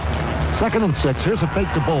2nd and 6. Here's a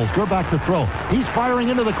fake to Bowles. Grbac to throw. He's firing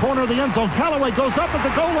into the corner of the end zone. Callaway goes up at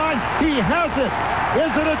the goal line. He has it.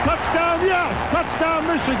 Is it a touchdown? Yes. Touchdown,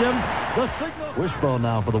 Michigan. The signal. Wishbone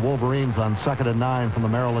now for the Wolverines on 2nd and 9 from the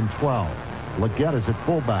Maryland 12. Leggett is at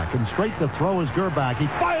fullback, and straight to throw is Grbac. He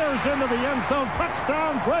fires into the end zone.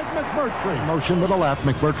 Touchdown, Greg McMurtry. Motion to the left.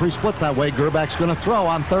 McMurtry split that way. Gerbac's going to throw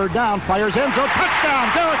on 3rd down. Fires end zone.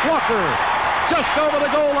 Touchdown, Derek Walker. Just over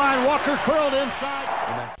the goal line. Walker curled inside.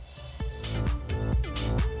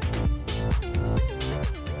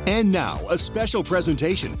 And now, a special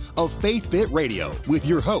presentation of Faith Fit Radio with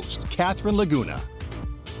your host, Catherine Laguna.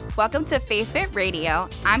 Welcome to Faith Fit Radio.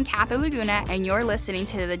 I'm Catherine Laguna, and you're listening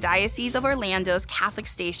to the Diocese of Orlando's Catholic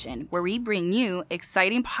Station, where we bring you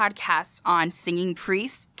exciting podcasts on singing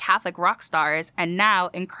priests, Catholic rock stars, and now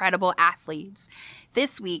incredible athletes.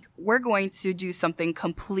 This week, we're going to do something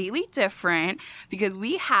completely different because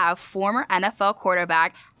we have former NFL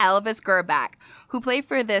quarterback Elvis Grbac, who played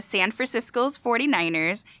for the San Francisco's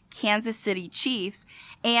 49ers, Kansas City Chiefs,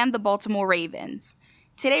 and the Baltimore Ravens.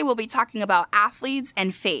 Today, we'll be talking about athletes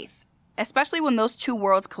and faith, especially when those two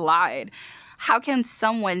worlds collide. How can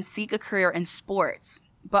someone seek a career in sports,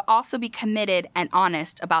 but also be committed and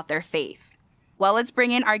honest about their faith? Well, let's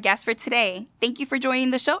bring in our guest for today. Thank you for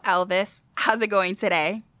joining the show, Elvis. How's it going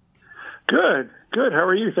today? Good. How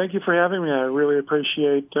are you? Thank you for having me. I really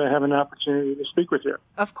appreciate having an opportunity to speak with you.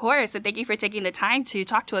 Of course, and thank you for taking the time to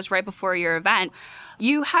talk to us right before your event.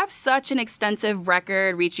 You have such an extensive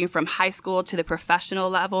record reaching from high school to the professional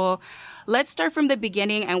level. Let's start from the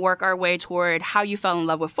beginning and work our way toward how you fell in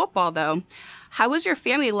love with football, though. How was your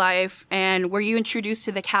family life, and were you introduced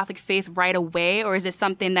to the Catholic faith right away, or is it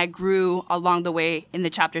something that grew along the way in the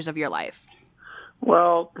chapters of your life?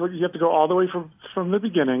 Well, you have to go all the way from the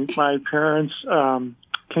beginning. My parents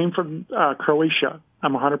came from Croatia.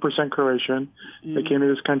 I'm 100% Croatian. They came to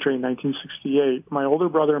this country in 1968. My older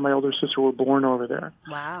brother and my older sister were born over there.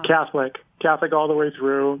 Wow. Catholic all the way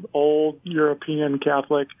through, old European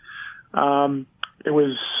Catholic. It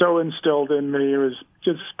was so instilled in me. It was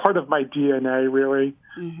just part of my DNA, really,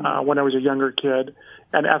 when I was a younger kid.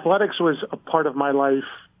 And athletics was a part of my life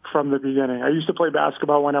from the beginning. I used to play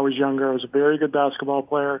basketball when I was younger. I was a very good basketball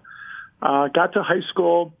player. Got to high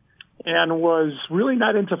school and was really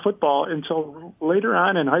not into football until later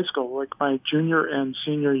on in high school, like my junior and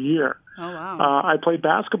senior year. Oh, wow. I played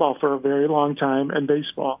basketball for a very long time and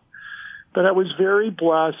baseball. But I was very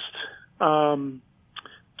blessed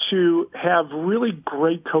to have really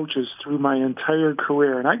great coaches through my entire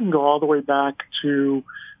career. And I can go all the way back to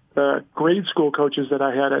the grade school coaches that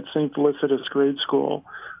I had at St. Felicitas Grade School.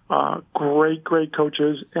 Great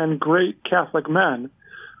coaches and great Catholic men.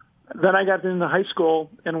 Then I got into high school,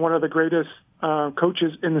 and one of the greatest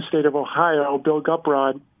coaches in the state of Ohio, Bill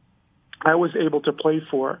Guprod, I was able to play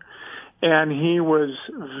for. And he was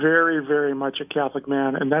very, very much a Catholic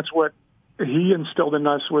man, and that's what he instilled in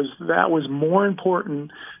us, was that was more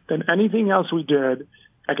important than anything else we did,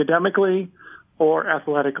 academically or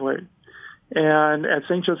athletically. And at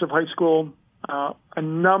St. Joseph High School, a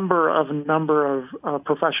number of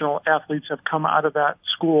professional athletes have come out of that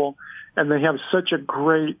school, and they have such a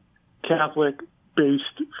great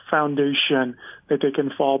Catholic-based foundation that they can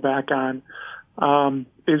fall back on. Was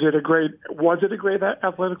it a great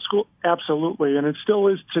athletic school? Absolutely, and it still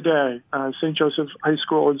is today. St. Joseph High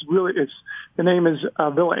School is the name is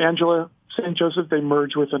Villa Angela St. Joseph. They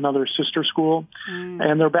merged with another sister school,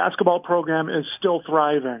 and their basketball program is still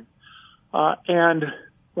thriving. And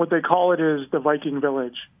what they call it is the Viking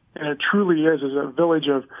Village. And it truly is a village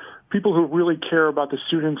of people who really care about the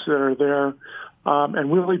students that are there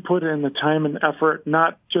and really put in the time and effort,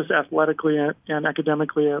 not just athletically and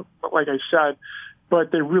academically, like I said,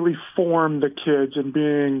 but they really form the kids in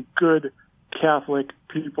being good Catholic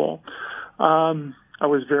people. I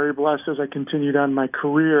was very blessed as I continued on my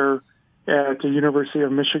career at the University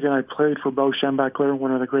of Michigan. I played for Bo Schembechler,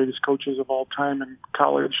 one of the greatest coaches of all time in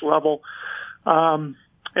college level.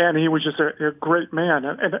 And he was just a great man.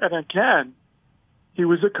 And again, he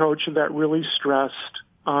was a coach that really stressed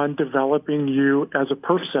on developing you as a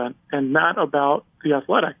person and not about the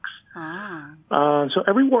athletics. So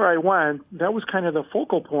everywhere I went, that was kind of the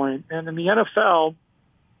focal point. And in the NFL,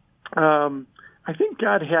 I think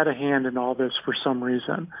God had a hand in all this for some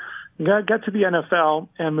reason. God got to the NFL,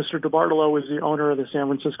 and Mr. DeBartolo was the owner of the San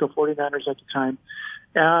Francisco 49ers at the time.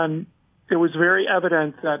 And it was very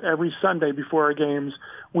evident that every Sunday before our games,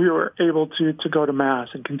 we were able to go to Mass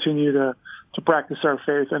and continue to practice our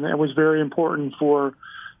faith. And it was very important for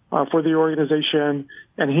the organization.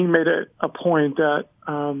 And he made it a point that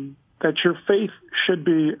your faith should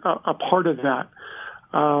be a part of that.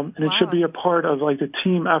 And it should be a part of like the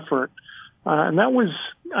team effort. And that was,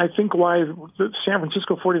 I think, why the San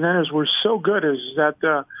Francisco 49ers were so good, is that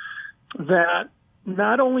that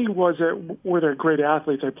not only were there great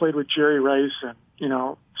athletes. I played with Jerry Rice and,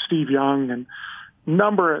 Steve Young and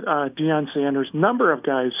Deion Sanders, number of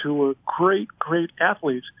guys who were great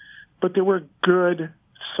athletes, but they were good,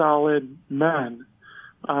 solid men.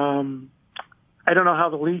 I don't know how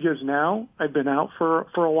the league is now. I've been out for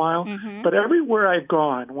a while, but everywhere I've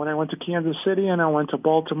gone, when I went to Kansas City and I went to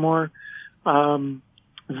Baltimore,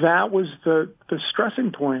 that was the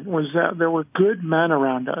stressing point, was that there were good men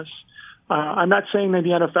around us. I'm not saying that the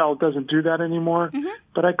NFL doesn't do that anymore,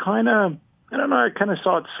 but I kind of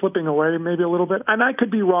saw it slipping away maybe a little bit. And I could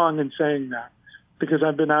be wrong in saying that, because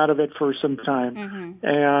I've been out of it for some time.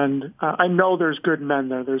 And I know there's good men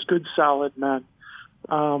there. There's good, solid men.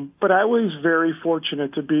 But I was very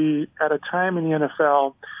fortunate to be at a time in the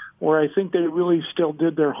NFL where I think they really still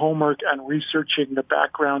did their homework on researching the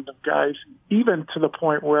background of guys, even to the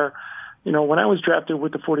point where, when I was drafted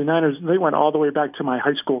with the 49ers, they went all the way back to my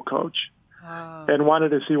high school coach and wanted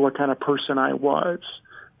to see what kind of person I was.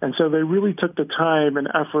 And so they really took the time and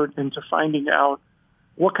effort into finding out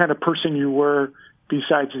what kind of person you were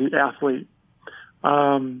besides the athlete.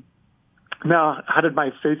 Now, how did my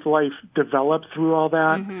faith life develop through all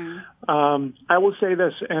that? I will say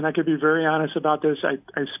this, and I could be very honest about this. I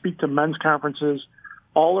speak to men's conferences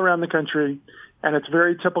all around the country, and it's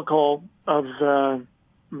very typical of,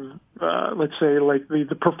 let's say, like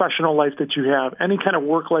the professional life that you have, any kind of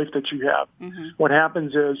work life that you have. What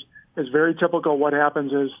happens is very typical. What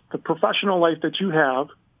happens is the professional life that you have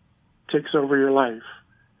takes over your life,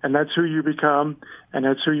 and that's who you become, and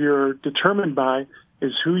that's who you're determined by,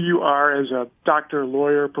 is who you are as a doctor,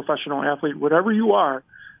 lawyer, professional athlete, whatever you are.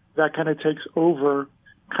 That kind of takes over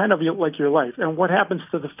kind of like your life. And what happens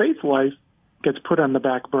to the faith life gets put on the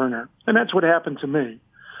back burner. And that's what happened to me.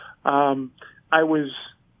 I was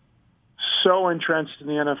so entrenched in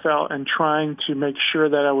the NFL and trying to make sure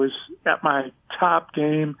that I was at my top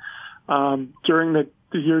game during the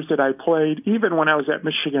years that I played, even when I was at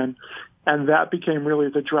Michigan. And that became really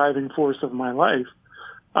the driving force of my life.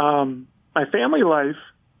 My family life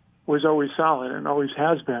was always solid and always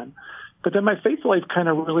has been. But then my faith life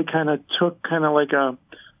really took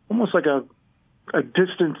almost like a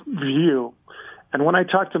distant view. And when I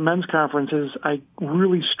talk to men's conferences, I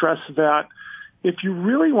really stress that if you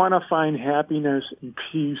really want to find happiness and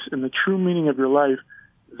peace and the true meaning of your life,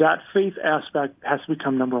 that faith aspect has to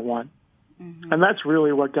become number one. And that's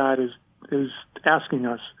really what God is asking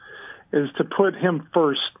us, is to put him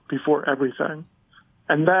first before everything.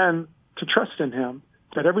 And then to trust in him,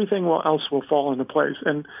 that everything else will fall into place.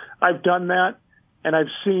 And I've done that, and I've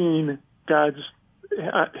seen God's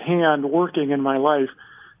hand working in my life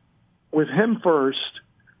with him first.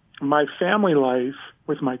 My family life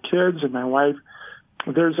with my kids and my wife,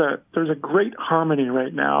 there's a great harmony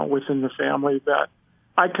right now within the family that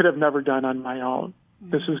I could have never done on my own.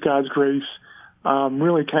 This is God's grace,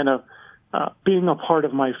 really kind of being a part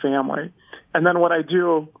of my family. And then what I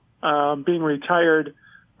do, being retired,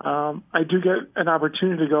 I do get an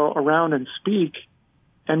opportunity to go around and speak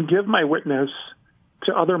and give my witness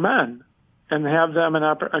to other men and have them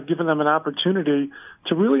given them an opportunity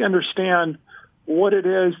to really understand what it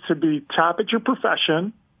is to be top at your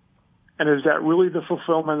profession, and is that really the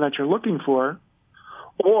fulfillment that you're looking for,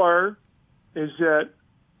 or is it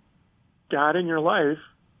God in your life,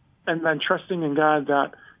 and then trusting in God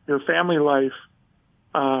that your family life,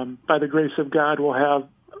 by the grace of God, will have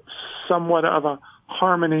somewhat of a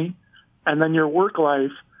harmony, and then your work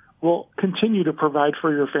life will continue to provide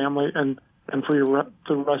for your family and for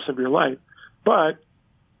the rest of your life. But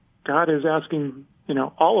God is asking,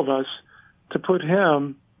 all of us to put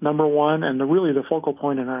him number one and really the focal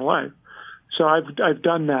point in our life. So I've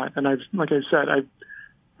done that, and like I said,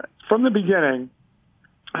 from the beginning,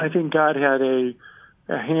 I think God had a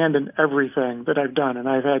hand in everything that I've done, and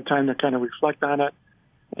I've had time to kind of reflect on it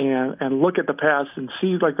and look at the past and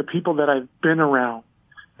see like the people that I've been around.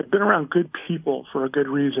 I've been around good people for a good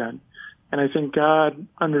reason, and I think God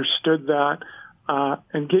understood that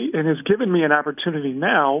and has given me an opportunity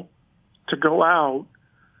now to go out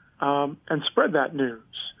and spread that news.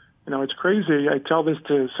 It's crazy. I tell this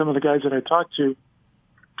to some of the guys that I talk to.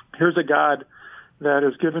 Here's a God that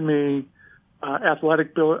has given me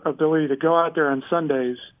athletic ability to go out there on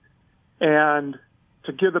Sundays and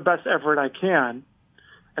to give the best effort I can.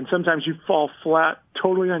 And sometimes you fall flat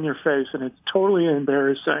totally on your face, and it's totally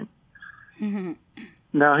embarrassing.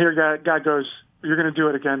 Now here God goes, you're going to do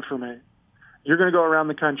it again for me. You're going to go around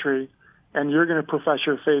the country, and you're going to profess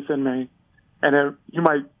your faith in me. And you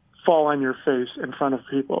might fall on your face in front of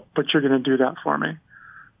people, but you're going to do that for me.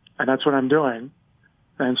 and that's what I'm doing.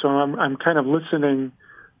 And so I'm kind of listening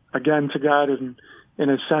again to God in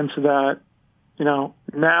a sense that,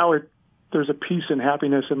 now there's a peace and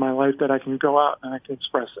happiness in my life that I can go out and I can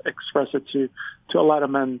express it to a lot of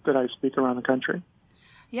men that I speak around the country.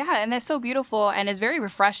 Yeah, and that's so beautiful, and it's very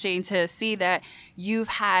refreshing to see that you've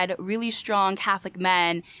had really strong Catholic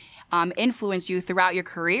men influence you throughout your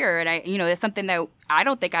career. And it's something that I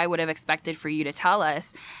don't think I would have expected for you to tell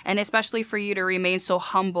us, and especially for you to remain so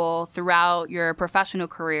humble throughout your professional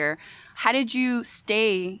career. How did you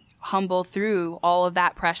stay humble through all of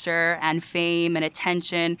that pressure and fame and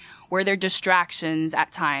attention? Were there distractions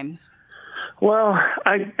at times? Well,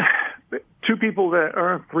 three people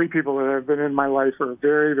that have been in my life for a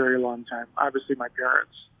very, very long time. Obviously, my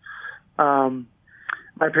parents.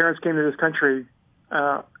 My parents came to this country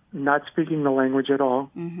not speaking the language at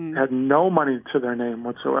all, had no money to their name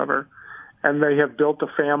whatsoever, and they have built a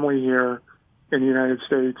family here in the United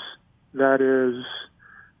States that is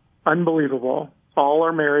unbelievable. All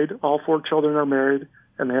are married. All 4 children are married,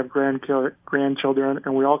 and they have grandchildren,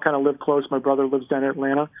 and we all kind of live close. My brother lives down in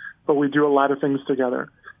Atlanta, but we do a lot of things together.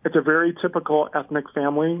 It's a very typical ethnic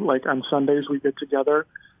family. Like on Sundays, we get together.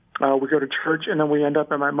 We go to church, and then we end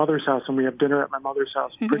up at my mother's house, and we have dinner at my mother's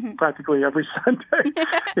house practically every Sunday.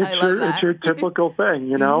 It's your typical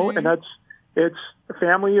thing, and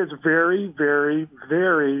family is very, very,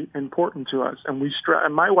 very important to us. And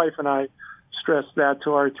and my wife and I stress that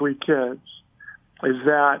to our 3 kids, is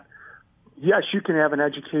that, yes, you can have an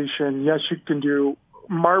education. Yes, you can do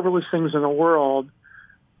marvelous things in the world,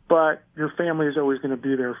 but your family is always going to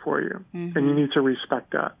be there for you, and you need to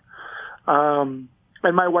respect that.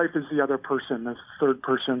 And my wife is the other person, the third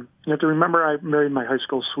person. You have to remember I married my high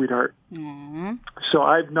school sweetheart. Mm-hmm. So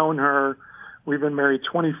I've known her. We've been married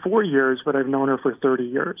 24 years, but I've known her for 30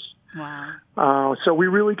 years. Wow. So we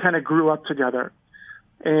really kind of grew up together.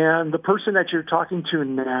 And the person that you're talking to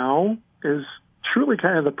now is truly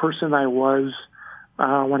kind of the person I was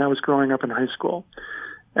when I was growing up in high school.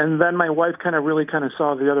 And then my wife kind of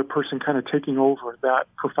saw the other person kind of taking over that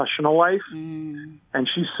professional life. And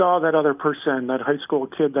she saw that other person, that high school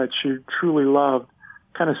kid that she truly loved,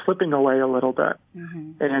 kind of slipping away a little bit.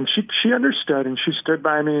 And she understood, and she stood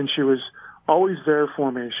by me, and she was always there for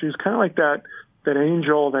me. She was kind of like that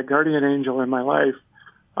angel, that guardian angel in my life.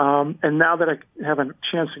 And now that I have a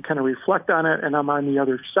chance to kind of reflect on it, and I'm on the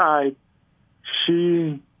other side,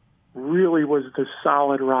 she really was the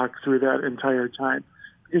solid rock through that entire time.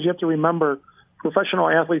 Because you have to remember, professional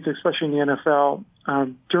athletes, especially in the NFL,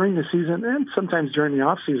 during the season and sometimes during the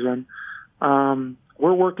off season,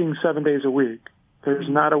 we're working 7 days a week. There's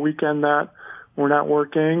not a weekend that we're not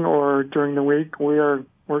working, or during the week we're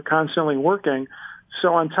constantly working.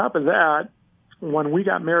 So on top of that, when we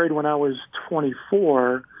got married when I was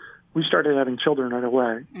 24, we started having children right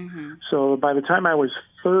away. So by the time I was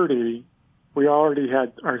 30, we already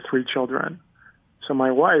had our 3 children. So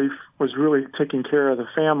my wife was really taking care of the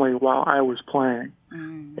family while I was playing.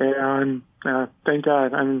 And thank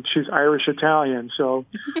God, she's Irish-Italian, so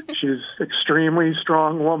she's extremely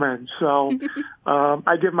strong woman. So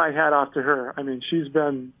I give my hat off to her. She's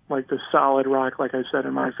been like the solid rock, like I said,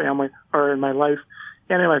 in my family, or in my life,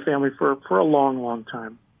 and in my family for a long, long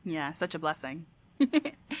time. Yeah, such a blessing.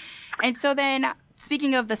 And so then,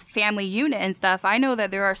 speaking of this family unit and stuff, I know that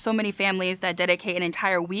there are so many families that dedicate an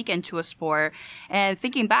entire weekend to a sport. And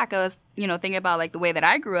thinking back, I was, thinking about like the way that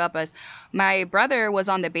I grew up, as my brother was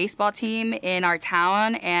on the baseball team in our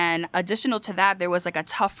town. And additional to that, there was like a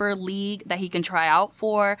tougher league that he can try out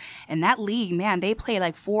for. And that league, man, they play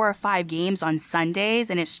like 4 or 5 games on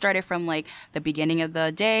Sundays. And it started from like the beginning of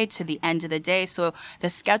the day to the end of the day. So the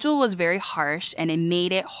schedule was very harsh, and it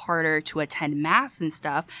made it harder to attend mass and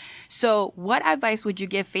stuff. So what advice would you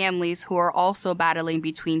give families who are also battling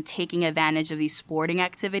between taking advantage of these sporting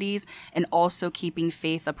activities and also keeping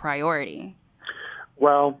faith a priority?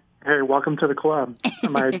 Well, hey, welcome to the club.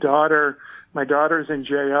 My daughter's in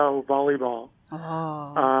JO volleyball.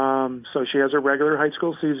 So she has a regular high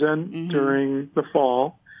school season during the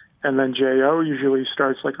fall, and then JO usually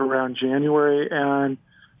starts like around January, and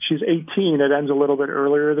she's 18. It ends a little bit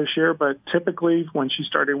earlier this year, but typically when she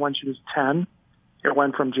started when she was 10, it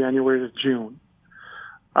went from January to June.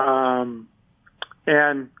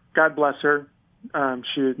 And God bless her.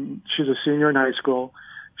 She's a senior in high school.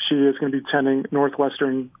 She is going to be attending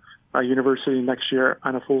Northwestern University next year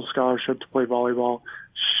on a full scholarship to play volleyball.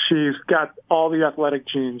 She's got all the athletic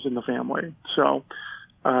genes in the family. So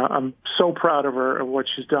I'm so proud of her, of what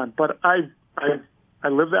she's done. But I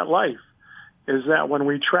live that life, is that when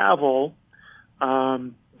we travel,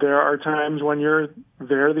 there are times when you're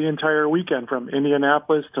there the entire weekend, from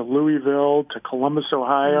Indianapolis to Louisville to Columbus,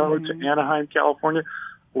 Ohio, to Anaheim, California,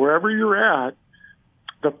 wherever you're at.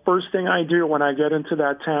 The first thing I do when I get into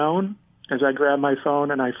that town is I grab my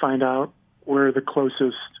phone and I find out where the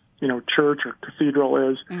closest, church or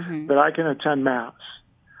cathedral is that I can attend Mass.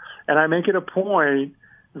 And I make it a point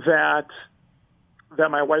that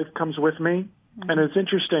my wife comes with me. And it's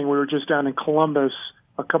interesting, we were just down in Columbus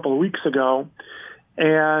a couple of weeks ago,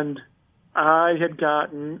 and I had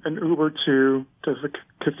gotten an Uber to the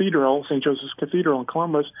cathedral, St. Joseph's Cathedral in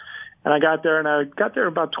Columbus, and I got there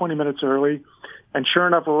about 20 minutes early, and sure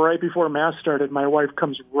enough, right before Mass started, my wife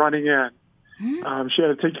comes running in. She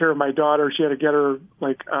had to take care of my daughter. She had to get her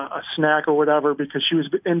a snack or whatever because she was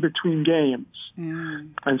in between games.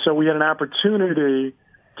 And so we had an opportunity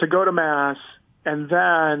to go to Mass and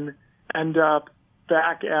then end up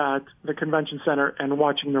back at the convention center and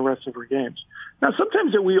watching the rest of her games. Now,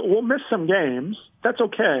 sometimes we'll miss some games. That's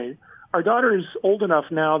okay. Our daughter is old enough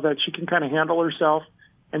now that she can kind of handle herself,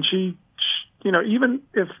 and she even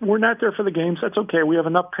if we're not there for the games, that's okay. We have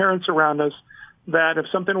enough parents around us that if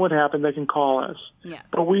something would happen, they can call us. Yes.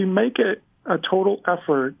 But we make it a total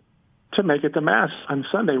effort to make it to Mass on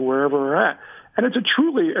Sunday, wherever we're at. And it's an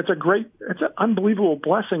unbelievable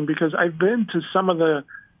blessing, because I've been to some of the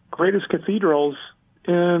greatest cathedrals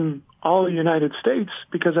in all the United States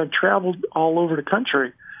because I've traveled all over the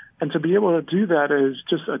country. And to be able to do that is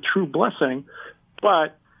just a true blessing.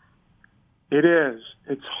 But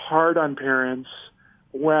it's hard on parents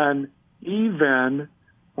when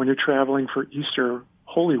you're traveling for Easter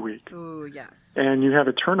Holy Week. Ooh, yes. And you have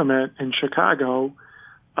a tournament in Chicago,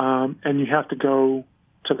 and you have to go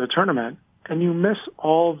to the tournament, and you miss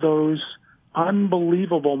all those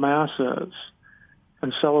unbelievable masses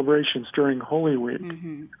and celebrations during Holy Week.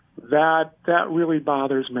 That really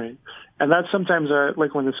bothers me. And that's sometimes,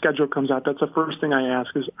 like when the schedule comes out, that's the first thing I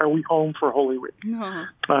ask is, are we home for Holy Week?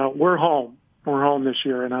 We're home. We're home this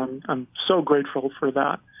year, and I'm so grateful for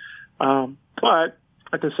that. But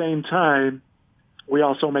at the same time, we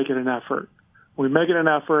also make it an effort. We make it an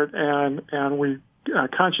effort, and we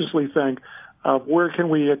consciously think of where can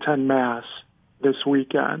we attend Mass this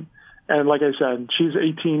weekend. And like I said, she's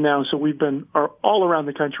 18 now, so we've been all around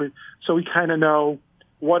the country, so we kind of know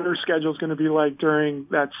what her schedule is going to be like during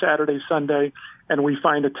that Saturday, Sunday, and we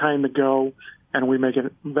find a time to go, and we make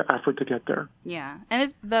it the effort to get there. Yeah, and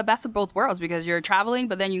it's the best of both worlds, because you're traveling,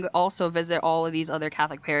 but then you also visit all of these other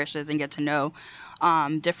Catholic parishes and get to know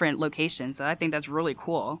different locations. So I think that's really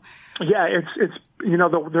cool. Yeah, it's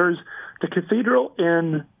there's the cathedral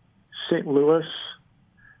in St. Louis.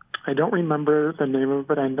 I don't remember the name of it,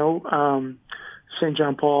 but I know St.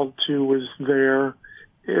 John Paul II was there.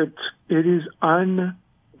 It is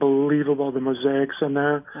unbelievable, the mosaics in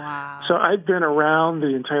there. Wow. So I've been around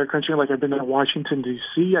the entire country. Like I've been to Washington,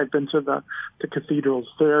 D.C. I've been to the cathedrals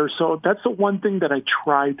there. So that's the one thing that I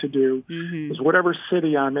try to do is whatever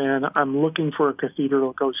city I'm in, I'm looking for a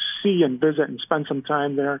cathedral to go see and visit and spend some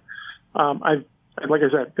time there. Like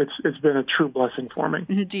I said, it's been a true blessing for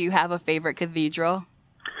me. Do you have a favorite cathedral?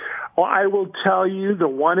 Well, I will tell you, the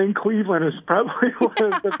one in Cleveland is probably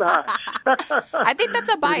one of the best. I think that's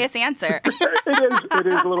a biased answer. It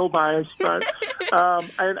is a little biased, but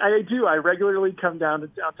I do. I regularly come down to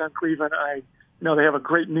downtown Cleveland. They have a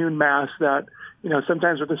great noon Mass that,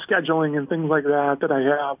 sometimes with the scheduling and things like that I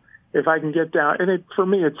have, if I can get down, and for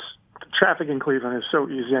me, traffic in Cleveland is so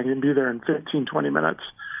easy. I can be there in 15, 20 minutes.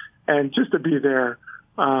 And just to be there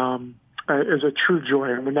is a true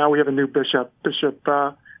joy. I mean, now we have a new Bishop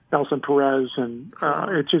Nelson Perez, and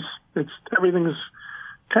everything's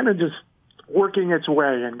kind of just working its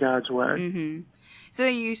way in God's way. So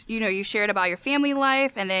you shared about your family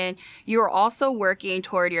life, and then you were also working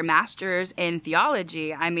toward your master's in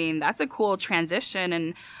theology. I mean, that's a cool transition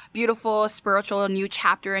and beautiful spiritual new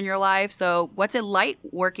chapter in your life. So what's it like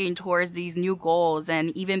working towards these new goals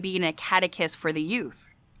and even being a catechist for the youth?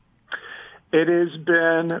 It has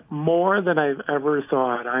been more than I've ever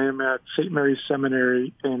thought. I am at St. Mary's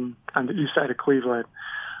Seminary on the east side of Cleveland.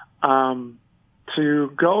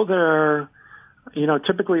 To go there,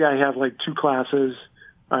 typically I have like 2 classes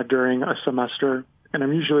during a semester, and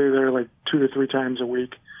I'm usually there like 2 to 3 times a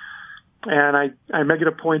week. And I make it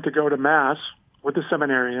a point to go to Mass with the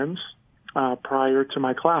seminarians prior to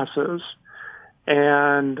my classes.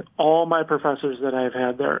 And all my professors that I've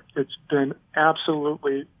had there, it's been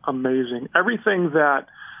absolutely amazing. Everything that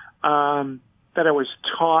I was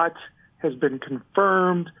taught has been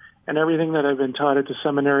confirmed, and everything that I've been taught at the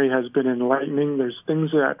seminary has been enlightening. There's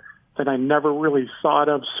things that I never really thought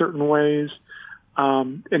of certain ways.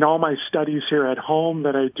 in all my studies here at home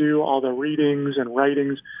that I do, all the readings and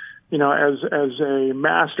writings, as a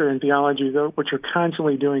master in theology, what you're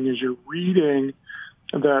constantly doing is you're reading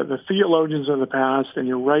the theologians of the past and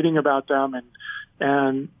you're writing about them.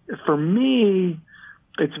 And for me,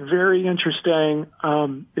 it's very interesting.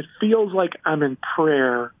 It feels like I'm in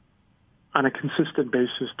prayer on a consistent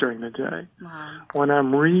basis during the day. Wow. When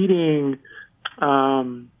I'm reading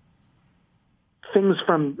things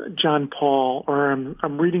from John Paul, or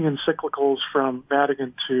I'm reading encyclicals from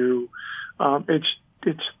Vatican II,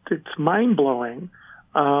 it's mind-blowing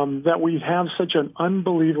that we have such an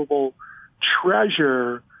unbelievable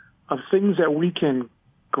treasure of things that we can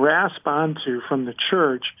grasp onto from the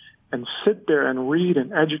church and sit there and read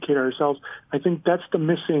and educate ourselves. I think that's the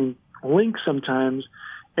missing link sometimes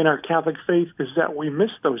in our Catholic faith, is that we miss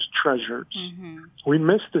those treasures. Mm-hmm. We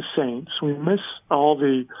miss the saints. We miss all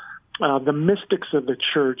the mystics of the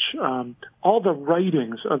church, all the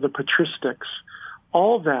writings of the patristics,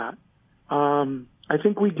 all that. I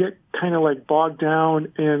think we get kind of like bogged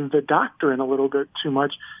down in the doctrine a little bit too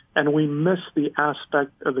much, and we miss the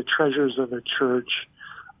aspect of the treasures of the church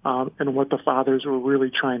and what the fathers were really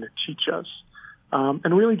trying to teach us,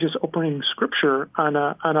 and really just opening Scripture on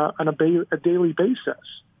a daily basis.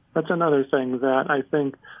 That's another thing that I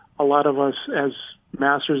think a lot of us as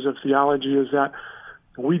masters of theology is that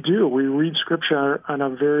we read Scripture on a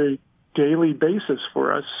very daily basis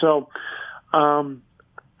for us. So I'm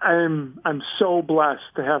so blessed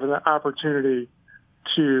to have the opportunity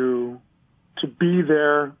to be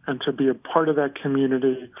there and to be a part of that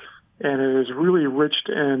community, and it has really enriched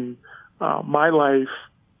in my life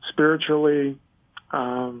spiritually,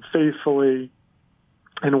 faithfully.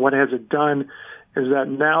 And what has it done is that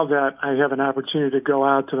now that I have an opportunity to go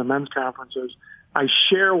out to the men's conferences, I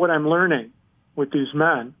share what I'm learning with these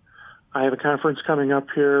men. I have a conference coming up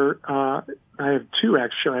here. I have two,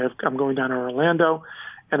 actually. I'm going down to Orlando,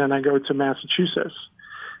 and then I go to Massachusetts.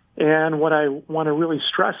 And what I want to really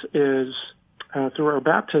stress is, through our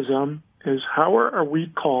baptism, is how are we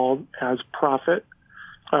called as prophet,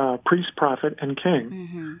 priest, prophet, and king?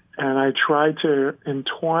 Mm-hmm. And I try to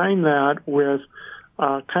entwine that with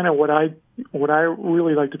kind of what I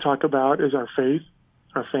really like to talk about is our faith,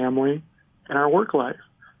 our family, and our work life.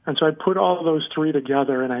 And so I put all those three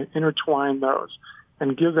together and I intertwine those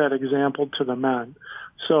and give that example to the men.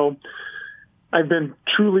 So I've been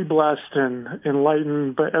truly blessed and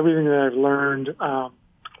enlightened by everything that I've learned.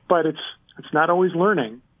 But it's not always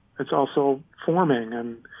learning. It's also forming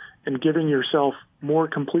and giving yourself more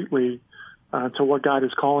completely to what God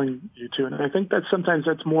is calling you to. And I think that sometimes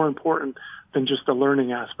that's more important than just the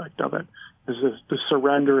learning aspect of it, is the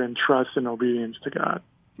surrender and trust and obedience to God.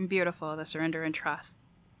 Beautiful, the surrender and trust.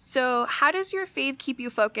 So how does your faith keep you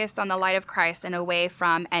focused on the light of Christ and away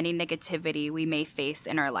from any negativity we may face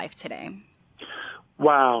in our life today?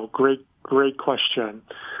 Wow, great question.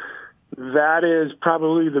 That is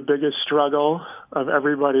probably the biggest struggle of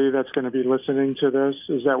everybody that's going to be listening to this,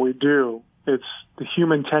 is that we do. It's the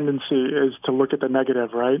human tendency is to look at the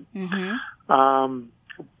negative, right? Mm-hmm.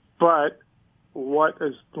 But what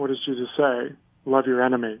does Jesus say? Love your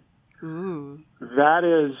enemy. Ooh. That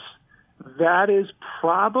is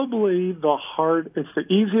probably it's the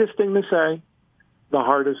easiest thing to say, the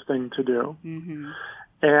hardest thing to do. Mm-hmm.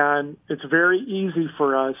 And it's very easy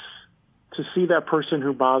for us to see that person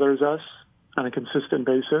who bothers us on a consistent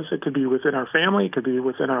basis. It could be within our family. It could be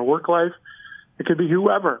within our work life. It could be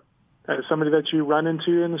whoever, somebody that you run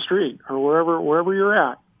into in the street or wherever you're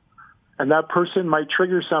at. And that person might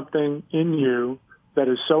trigger something in you that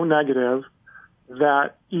is so negative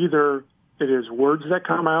that either it is words that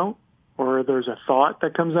come out, or there's a thought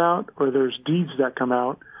that comes out, or there's deeds that come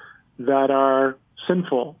out that are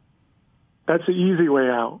sinful. That's the easy way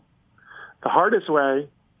out. The hardest way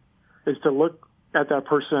is to look at that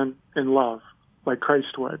person in love, like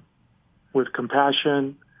Christ would, with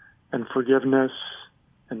compassion and forgiveness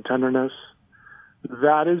and tenderness.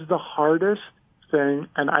 That is the hardest thing,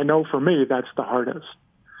 and I know for me that's the hardest.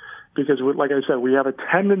 Because, like I said, we have a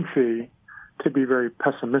tendency to be very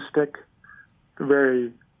pessimistic,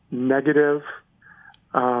 very negative,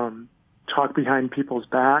 talk behind people's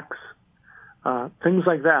backs, things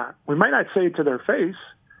like that. We might not say it to their face,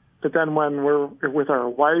 but then when we're with our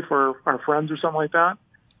wife or our friends or something like that,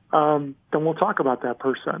 then we'll talk about that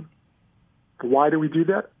person. Why do we do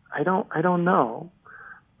that? I don't know.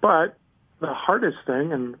 But the hardest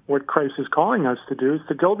thing, and what Christ is calling us to do, is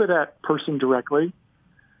to go to that person directly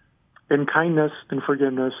in kindness and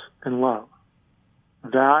forgiveness and love.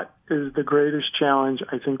 That is the greatest challenge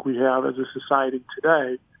I think we have as a society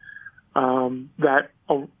today, that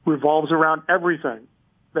revolves around everything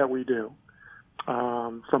that we do.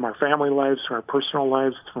 from our family lives to our personal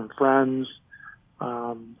lives, from friends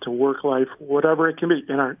to work life, whatever it can be,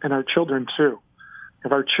 and our children too.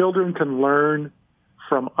 If our children can learn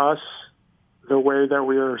from us the way that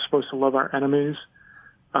we are supposed to love our enemies,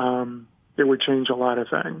 it would change a lot of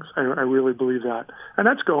things. I really believe that, and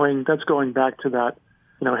that's going back to that,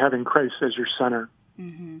 having Christ as your center,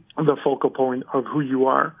 the focal point of who you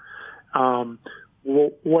are.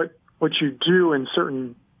 What you do in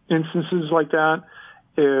certain instances like that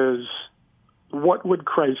is, what would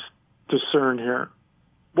Christ discern here?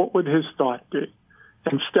 What would his thought be?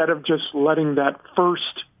 Instead of just letting that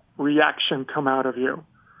first reaction come out of you.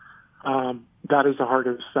 That is the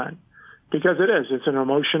hardest thing, because it's an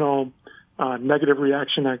emotional, negative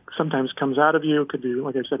reaction that sometimes comes out of you. It could be,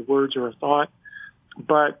 like I said, words or a thought.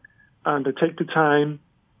 But to take the time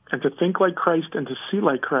and to think like Christ and to see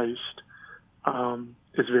like Christ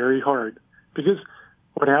is very hard, because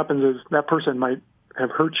what happens is that person might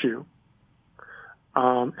have hurt you.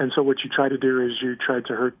 And so what you try to do is you try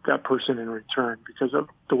to hurt that person in return because of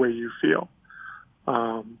the way you feel.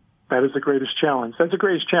 That is the greatest challenge. That's the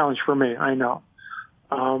greatest challenge for me, I know.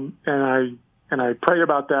 And I pray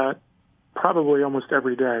about that probably almost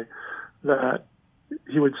every day, that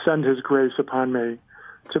he would send his grace upon me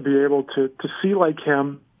to be able to see like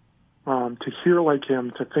him, to hear like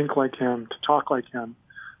him, to think like him, to talk like him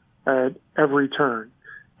at every turn.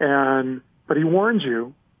 But he warns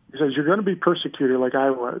you. He says, you're going to be persecuted like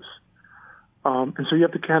I was. And so you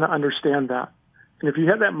have to kind of understand that. And if you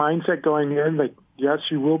have that mindset going in, that yes,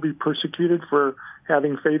 you will be persecuted for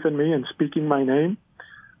having faith in me and speaking my name,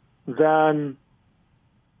 then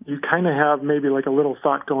you kind of have maybe like a little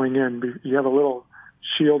thought going in. You have a little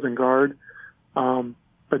shield and guard.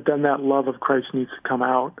 But then that love of Christ needs to come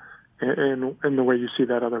out in the way you see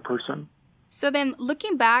that other person. So then,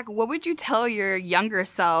 looking back, what would you tell your younger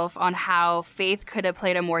self on how faith could have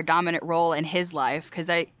played a more dominant role in his life?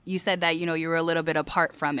 Because you said that, you were a little bit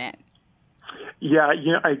apart from it. Yeah,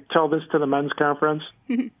 I tell this to the men's conference.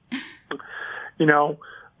 When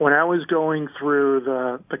I was going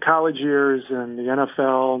through the college years and the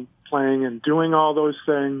NFL, playing and doing all those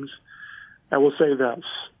things, I will say this.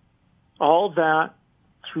 All that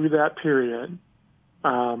through that period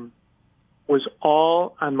was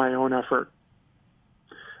all on my own effort.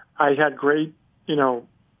 I had great,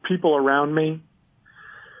 people around me,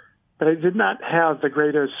 but I did not have the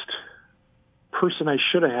greatest person I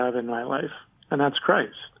should have in my life, and that's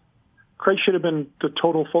Christ. Christ should have been the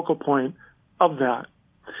total focal point of that.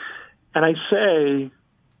 And I say,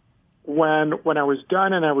 when I was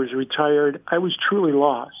done and I was retired, I was truly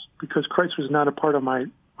lost because Christ was not a part of my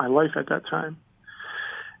life at that time.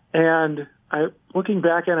 And looking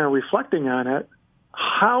back and reflecting on it,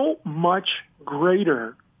 how much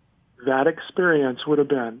greater that experience would have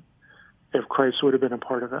been if Christ would have been a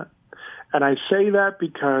part of it. And I say that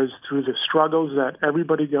because through the struggles that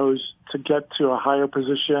everybody goes to get to a higher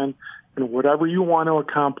position and whatever you want to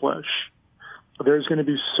accomplish, there's going to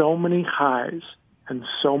be so many highs and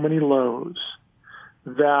so many lows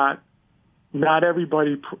that not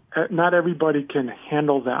everybody can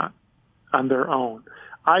handle that on their own.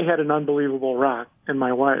 I had an unbelievable rock in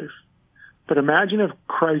my life, but imagine if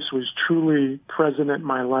Christ was truly present in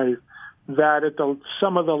my life, that at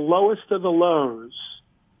some of the lowest of the lows,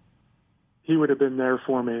 he would have been there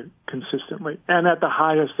for me consistently. And at the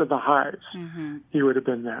highest of the highs, he would have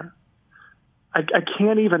been there. I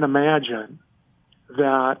can't even imagine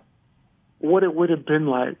that what it would have been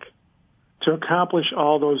like to accomplish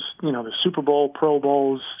all those, the Super Bowl, Pro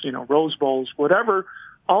Bowls, Rose Bowls, whatever,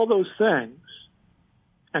 all those things.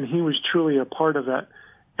 And he was truly a part of it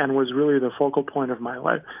and was really the focal point of my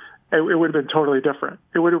life. It would have been totally different.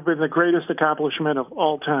 It would have been the greatest accomplishment of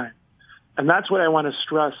all time. And that's what I want to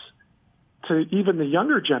stress to even the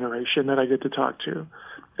younger generation that I get to talk to,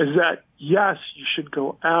 is that, yes, you should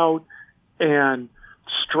go out and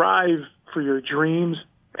strive for your dreams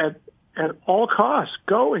at all costs.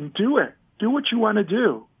 Go and do it. Do what you want to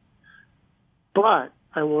do. But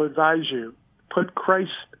I will advise you, put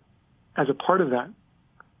Christ as a part of that.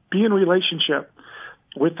 Be in relationship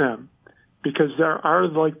with him, because there are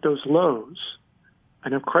like those lows.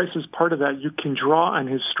 And if Christ is part of that, you can draw on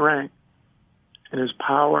his strength and his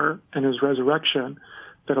power and his resurrection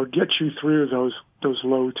that'll get you through those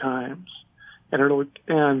low times. And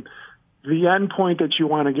the end point that you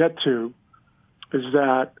want to get to is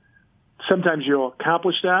that sometimes you'll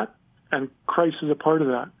accomplish that and Christ is a part of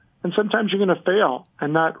that. And sometimes you're going to fail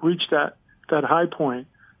and not reach that high point,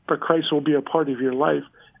 but Christ will be a part of your life.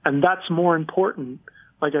 And that's more important,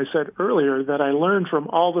 like I said earlier, that I learned from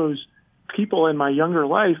all those people in my younger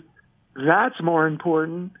life. That's more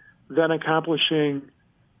important than accomplishing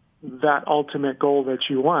that ultimate goal that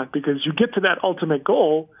you want, because you get to that ultimate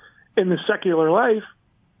goal in the secular life,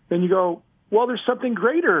 then you go, well, there's something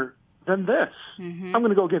greater than this. I'm going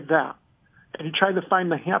to go get that. And you try to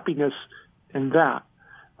find the happiness in that.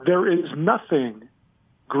 There is nothing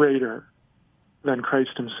greater than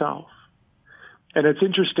Christ himself. And it's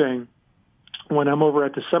interesting, when I'm over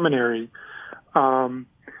at the seminary,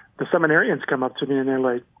 the seminarians come up to me and they're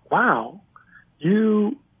like, wow,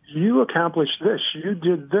 you accomplished this, you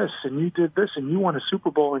did this, and you did this, and you won a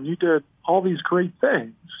Super Bowl, and you did all these great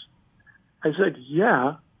things. I said,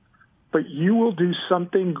 yeah, but you will do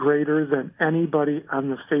something greater than anybody on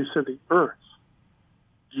the face of the earth.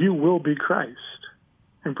 You will be Christ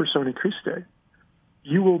in persona Christi.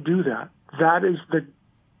 You will do that. That is the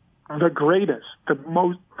greatest,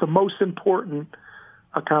 the most important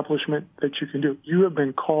accomplishment that you can do. You have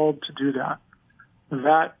been called to do that.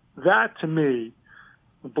 That to me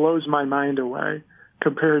blows my mind away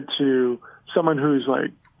compared to someone who's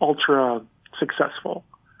like ultra successful.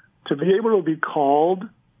 To be able to be called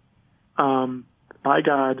by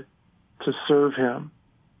God to serve him,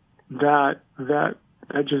 that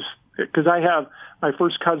just, because I have my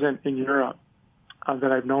first cousin in Europe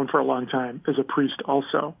that I've known for a long time is a priest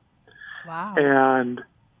also. Wow. And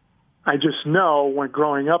I just know, when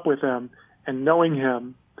growing up with him and knowing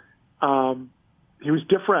him, he was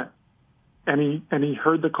different, and he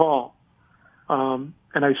heard the call. And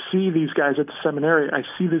I see these guys at the seminary, I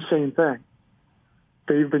see the same thing.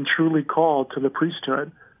 They've been truly called to the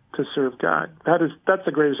priesthood to serve God. That's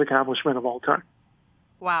the greatest accomplishment of all time.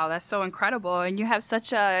 Wow, that's so incredible. And you have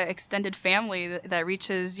such a extended family that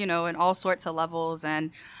reaches, in all sorts of levels,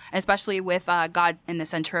 and especially with God in the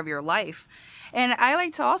center of your life. And I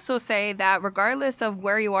like to also say that regardless of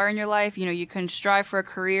where you are in your life, you can strive for a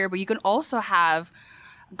career, but you can also have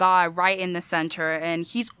God right in the center, and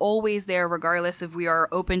he's always there regardless if we are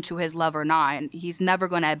open to his love or not. And he's never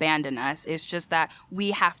going to abandon us. It's just that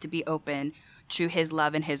we have to be open to his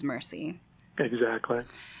love and his mercy. Exactly.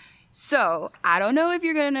 So I don't know if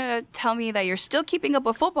you're going to tell me that you're still keeping up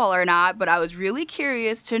with football or not, but I was really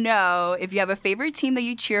curious to know if you have a favorite team that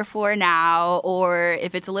you cheer for now, or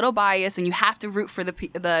if it's a little biased and you have to root for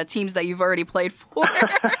the teams that you've already played for. I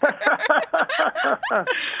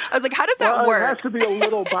was like, how does that work? It has to be a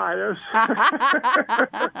little biased.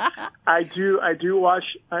 I do watch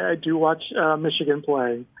Michigan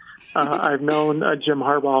play. I've known Jim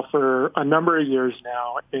Harbaugh for a number of years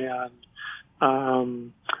now, and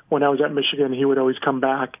when I was at Michigan, he would always come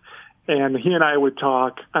back, and he and I would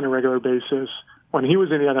talk on a regular basis when he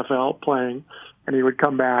was in the NFL playing, and he would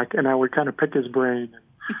come back, and I would kind of pick his brain,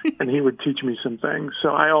 and he would teach me some things. So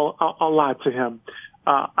I owe a lot to him.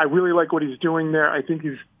 I really like what he's doing there. I think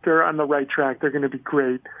they're on the right track. They're going to be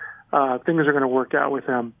great. Things are going to work out with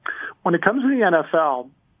him. When it comes to the NFL,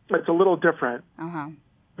 it's a little different. Uh-huh.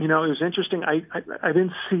 It was interesting. I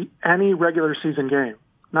didn't see any regular season game,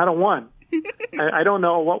 not a one. I don't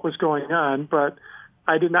know what was going on, but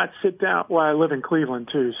I did not sit down. Well, I live in Cleveland,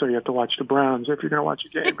 too, so you have to watch the Browns if you're going to watch a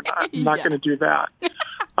game. And I'm not going to do that.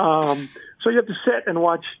 So you have to sit and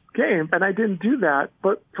watch game, and I didn't do that.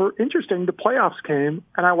 But for interesting, the playoffs came,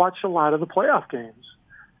 and I watched a lot of the playoff games.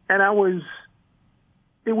 And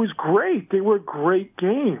it was great. They were great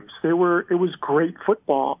games. It was great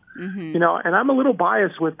football. Mm-hmm. And I'm a little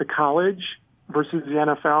biased with the college versus the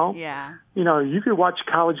NFL. Yeah. You could watch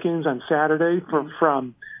college games on Saturday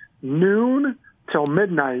from noon till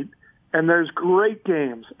midnight, and there's great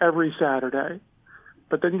games every Saturday.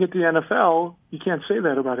 But then you get the NFL, you can't say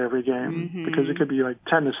that about every game because it could be like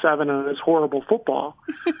 10-7 and it's horrible football.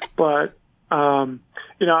 But, I'm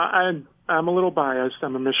a little biased.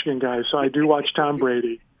 I'm a Michigan guy, so I do watch Tom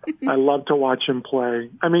Brady. I love to watch him play.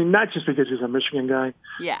 I mean, not just because he's a Michigan guy,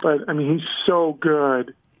 but, he's so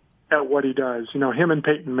good at what he does. Him and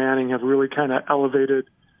Peyton Manning have really kind of elevated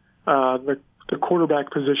the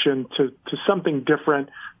quarterback position to something different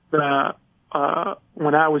that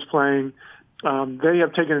when I was playing, they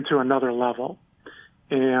have taken it to another level.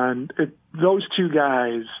 And those two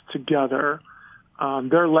guys together,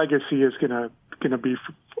 their legacy is going to be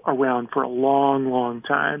around for a long, long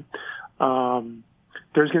time.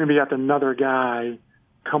 There's going to be another guy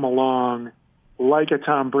come along like a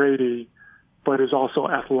Tom Brady, but is also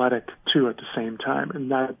athletic too at the same time,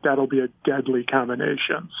 and that'll be a deadly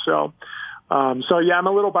combination. So I'm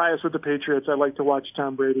a little biased with the Patriots. I like to watch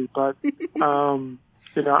Tom Brady, but I'm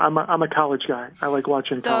a college guy. I like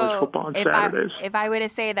watching college football on Saturdays. If I were to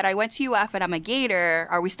say that I went to UF and I'm a Gator,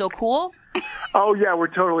 are we still cool? Oh yeah,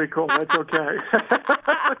 we're totally cool. That's okay.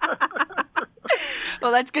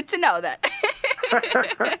 Well, that's good to know that.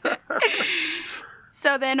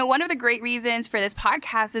 So then one of the great reasons for this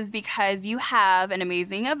podcast is because you have an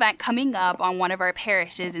amazing event coming up on one of our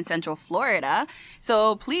parishes in Central Florida.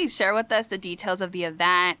 So please share with us the details of the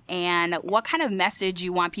event and what kind of message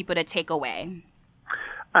you want people to take away.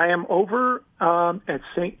 I am over at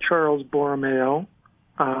St. Charles Borromeo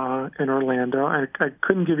in Orlando. I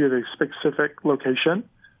couldn't give you the specific location.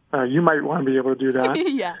 You might want to be able to do that.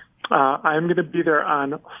 Yeah. I'm going to be there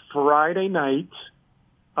on Friday night,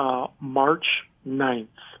 March 9th.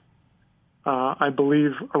 I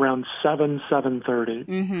believe around 7:30.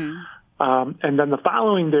 Mm-hmm. And then the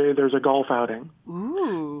following day, there's a golf outing.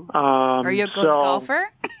 Ooh. Are you a good golfer?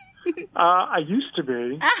 I used to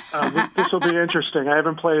be. This will be interesting. I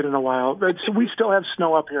haven't played in a while. We still have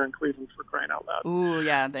snow up here in Cleveland, for crying out loud. Ooh,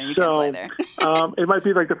 yeah, then you can play there. It might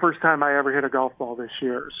be like the first time I ever hit a golf ball this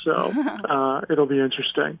year, so it'll be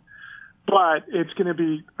interesting. But it's going to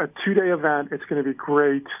be a 2-day event. It's going to be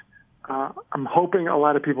great. I'm hoping a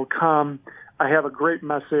lot of people come. I have a great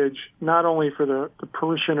message, not only for the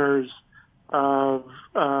parishioners of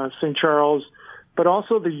St. Charles, but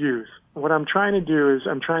also the youth. What I'm trying to do is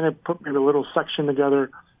I'm trying to put maybe a little section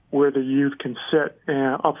together where the youth can sit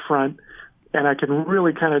up front, and I can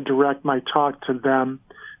really kind of direct my talk to them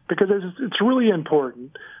because it's really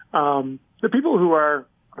important. The people who are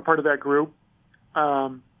a part of that group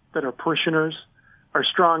that are parishioners are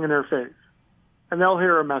strong in their faith, and they'll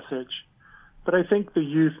hear a message. But I think the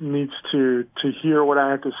youth needs to hear what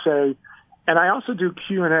I have to say. And I also do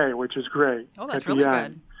Q&A, which is great. Oh, that's really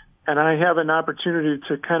good. And I have an opportunity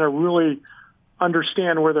to kind of really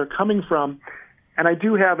understand where they're coming from. And I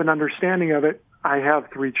do have an understanding of it. I have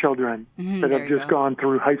 3 children that have just gone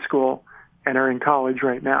through high school and are in college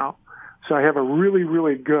right now. So I have a really,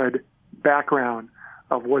 really good background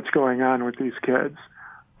of what's going on with these kids.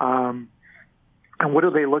 And what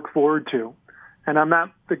do they look forward to? And I'm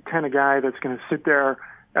not the kind of guy that's going to sit there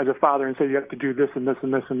as a father and say, you have to do this and this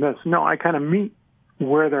and this and this. No, I kind of meet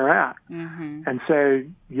where they're at and say,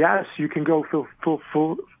 yes, you can go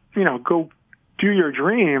go do your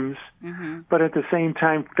dreams, but at the same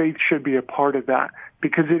time, faith should be a part of that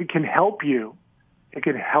because it can help you. It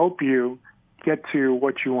can help you get to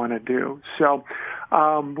what you want to do. So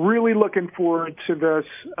really looking forward to this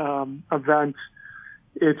event.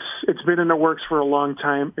 It's been in the works for a long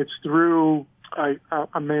time. It's through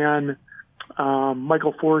a man,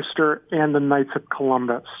 Michael Forrester, and the Knights of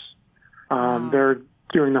Columbus. They're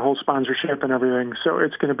doing the whole sponsorship and everything. So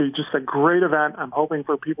it's going to be just a great event. I'm hoping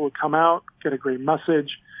for people to come out, get a great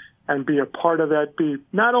message, and be a part of that. Be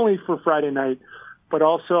not only for Friday night, but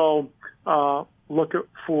also look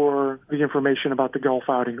for the information about the golf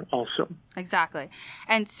outing also. Exactly.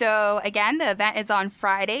 And so, again, the event is on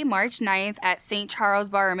Friday, March 9th at St. Charles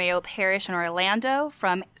Borromeo Parish in Orlando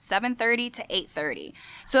from 7:30 to 8:30.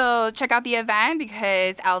 So check out the event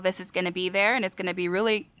because Elvis is going to be there, and it's going to be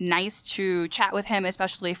really nice to chat with him,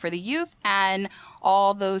 especially for the youth and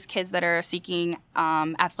all those kids that are seeking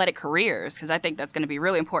athletic careers, because I think that's going to be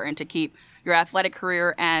really important to keep your athletic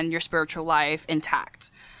career and your spiritual life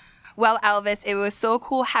intact. Well, Elvis, it was so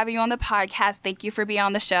cool having you on the podcast. Thank you for being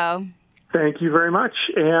on the show. Thank you very much.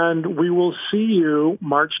 And we will see you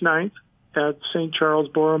March 9th at St. Charles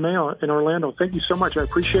Borromeo in Orlando. Thank you so much. I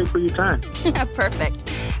appreciate for your time. Perfect.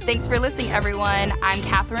 Thanks for listening, everyone. I'm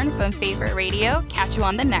Catherine from Faith Fit Radio. Catch you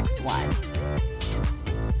on the next one.